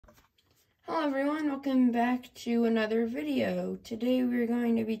Hello everyone, welcome back to another video. Today we're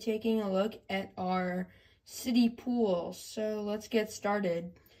going to be taking a look at our city pool. So let's get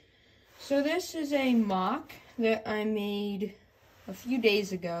started. So this is a mock that I made a few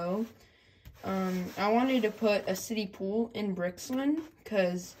days ago. I wanted to put a city pool in Brixton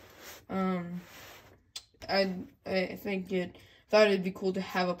because I thought it'd be cool to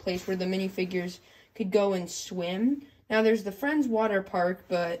have a place where the minifigures could go and swim. Now there's the Friends Water Park,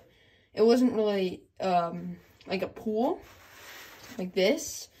 but it wasn't really like a pool like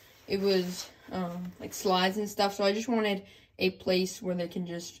this. It was like slides and stuff, so I just wanted a place where they can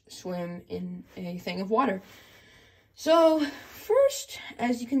just swim in a thing of water. So first,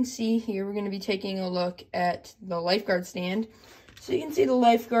 as you can see here, we're going to be taking a look at the lifeguard stand. So you can see the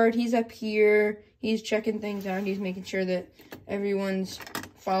lifeguard, he's up here, he's checking things out, he's making sure that everyone's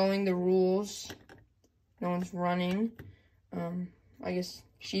following the rules. No one's running. I guess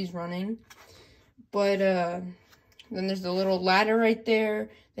she's running. But then there's the little ladder right there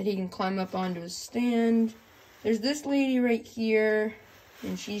that he can climb up onto his stand. There's this lady right here,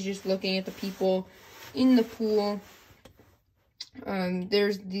 and she's just looking at the people in the pool.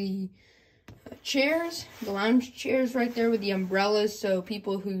 There's the chairs, the lounge chairs right there with the umbrellas, so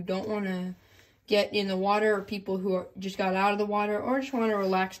people who don't want to get in the water, or people who just got out of the water, or just want to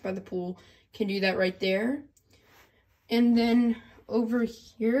relax by the pool, can do that right there. And then over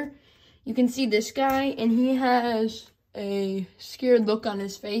here, you can see this guy, and he has a scared look on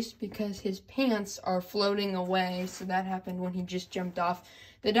his face because his pants are floating away. So that happened when he just jumped off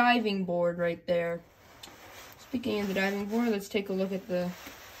the diving board right there. Speaking of the diving board, let's take a look at the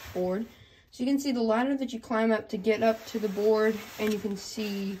board. So you can see the ladder that you climb up to get up to the board, and you can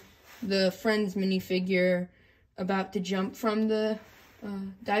see the Friends minifigure about to jump from the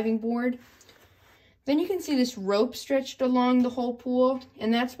diving board. Then you can see this rope stretched along the whole pool,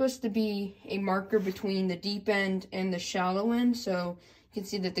 and that's supposed to be a marker between the deep end and the shallow end. So you can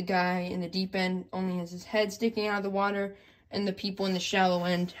see that the guy in the deep end only has his head sticking out of the water, and the people in the shallow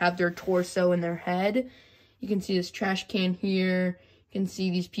end have their torso and their head. You can see this trash can here. You can see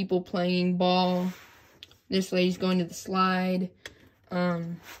these people playing ball. This lady's going to the slide.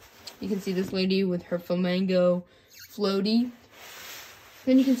 You can see this lady with her flamingo floaty.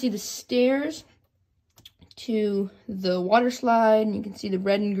 Then you can see the stairs to the water slide, and you can see the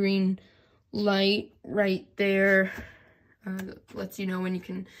red and green light right there. Lets you know when you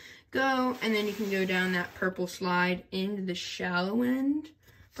can go, and then you can go down that purple slide into the shallow end.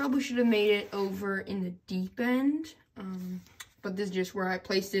 Probably should have made it over in the deep end, but this is just where I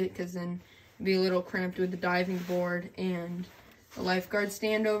placed it because then it'd be a little cramped with the diving board and the lifeguard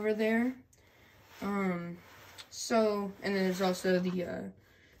stand over there. And then there's also the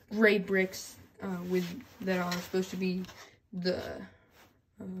gray bricks that are supposed to be the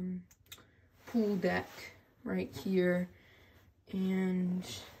pool deck right here. And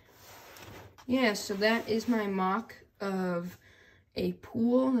yeah, so that is my mock of a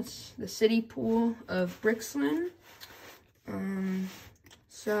pool. That's the city pool of Brixton.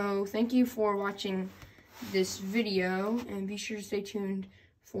 So thank you for watching this video, and be sure to stay tuned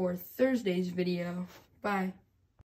for Thursday's video. Bye.